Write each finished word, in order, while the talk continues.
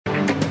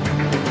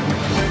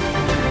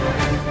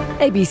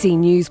ABC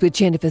News with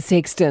Jennifer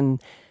Sexton.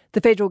 The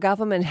federal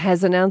government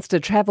has announced a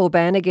travel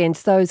ban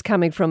against those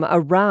coming from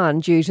Iran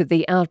due to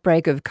the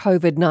outbreak of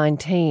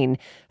COVID-19.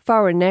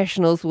 Foreign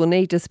nationals will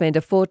need to spend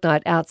a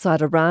fortnight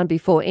outside Iran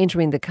before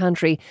entering the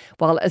country,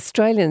 while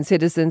Australian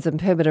citizens and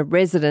permanent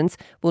residents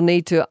will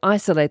need to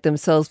isolate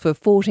themselves for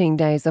 14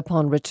 days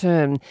upon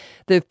return.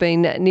 There have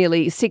been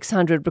nearly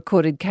 600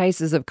 recorded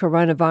cases of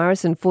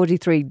coronavirus and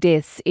 43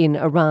 deaths in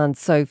Iran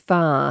so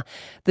far.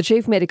 The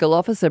Chief Medical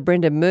Officer,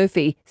 Brendan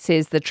Murphy,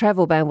 says the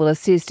travel ban will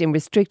assist in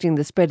restricting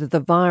the spread of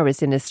the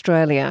virus in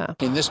Australia.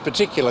 In this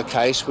particular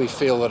case, we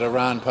feel that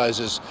Iran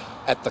poses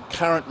at the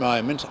current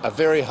moment a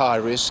very high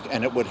risk,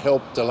 and it would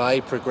help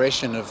delay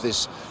progression of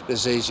this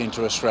disease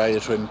into Australia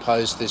to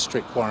impose this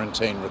strict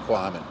quarantine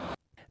requirement.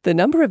 The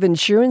number of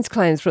insurance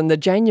claims from the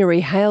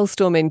January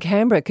hailstorm in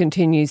Canberra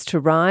continues to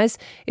rise.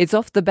 It's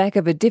off the back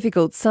of a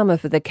difficult summer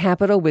for the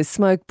capital with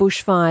smoke,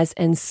 bushfires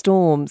and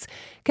storms.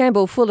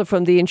 Campbell Fuller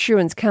from the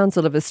Insurance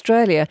Council of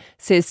Australia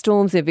says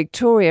storms in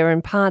Victoria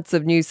and parts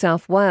of New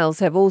South Wales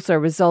have also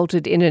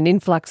resulted in an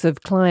influx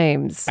of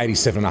claims.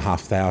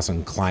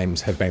 87,500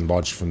 claims have been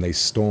lodged from these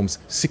storms.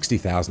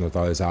 60,000 of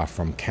those are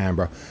from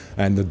Canberra,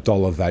 and the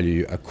dollar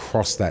value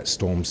across that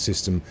storm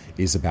system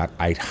is about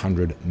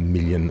 $800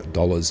 million.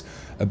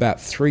 About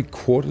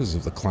 3/4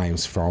 of the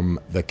claims from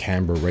the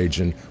Canberra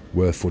region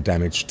were for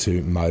damage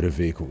to motor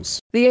vehicles.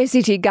 The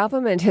ACT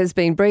government has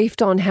been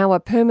briefed on how a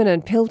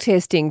permanent pill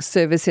testing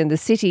service in the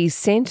city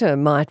centre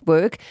might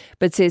work,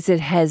 but says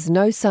it has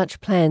no such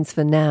plans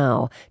for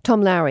now.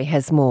 Tom Lowry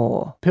has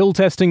more. Pill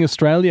Testing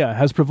Australia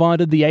has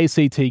provided the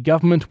ACT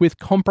government with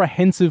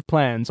comprehensive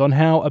plans on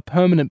how a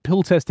permanent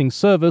pill testing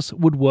service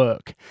would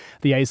work.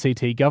 The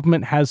ACT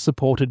government has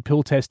supported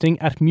pill testing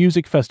at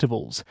music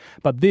festivals,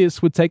 but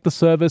this would take the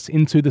service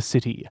into the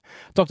city.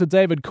 Dr.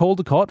 David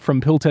Caldecott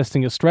from Pill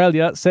Testing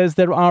Australia says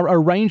there are a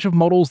range of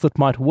models that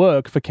might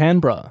work for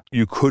Canberra.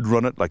 You could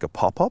run it like a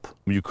pop-up,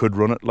 you could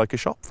run it like a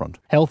shop front.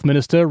 Health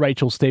Minister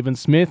Rachel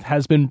Stephen-Smith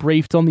has been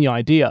briefed on the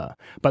idea,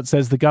 but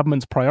says the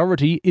government's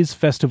priority is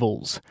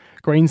festivals.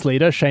 Greens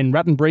leader Shane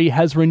Rattenbury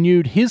has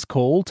renewed his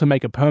call to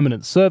make a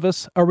permanent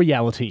service a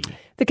reality.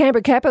 The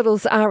Canberra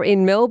Capitals are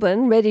in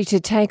Melbourne, ready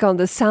to take on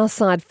the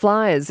Southside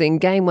Flyers in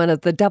Game 1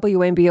 of the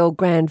WNBL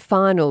Grand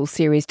Final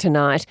series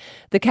tonight.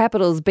 The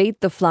Capitals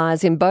beat the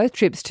Flyers in both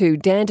trips to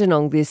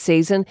Dandenong this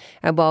season,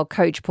 and while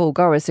coach Paul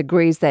Goriss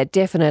agrees that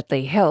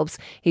definitely helps,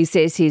 he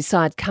says his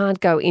side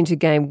can't go into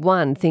Game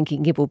 1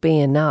 thinking it will be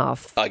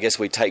enough. I guess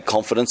we take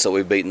confidence that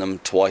we've beaten them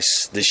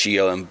twice this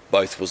year, and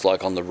both was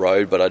like on the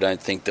road, but I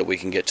don't think that we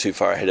can get too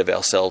far ahead of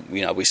ourselves.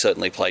 You know, we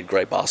certainly played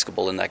great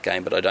basketball in that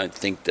game, but I don't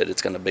think that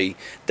it's going to be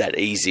that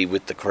easy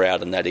with the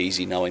crowd and that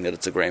easy knowing that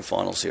it's a grand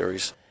final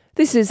series.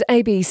 This is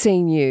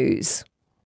ABC News.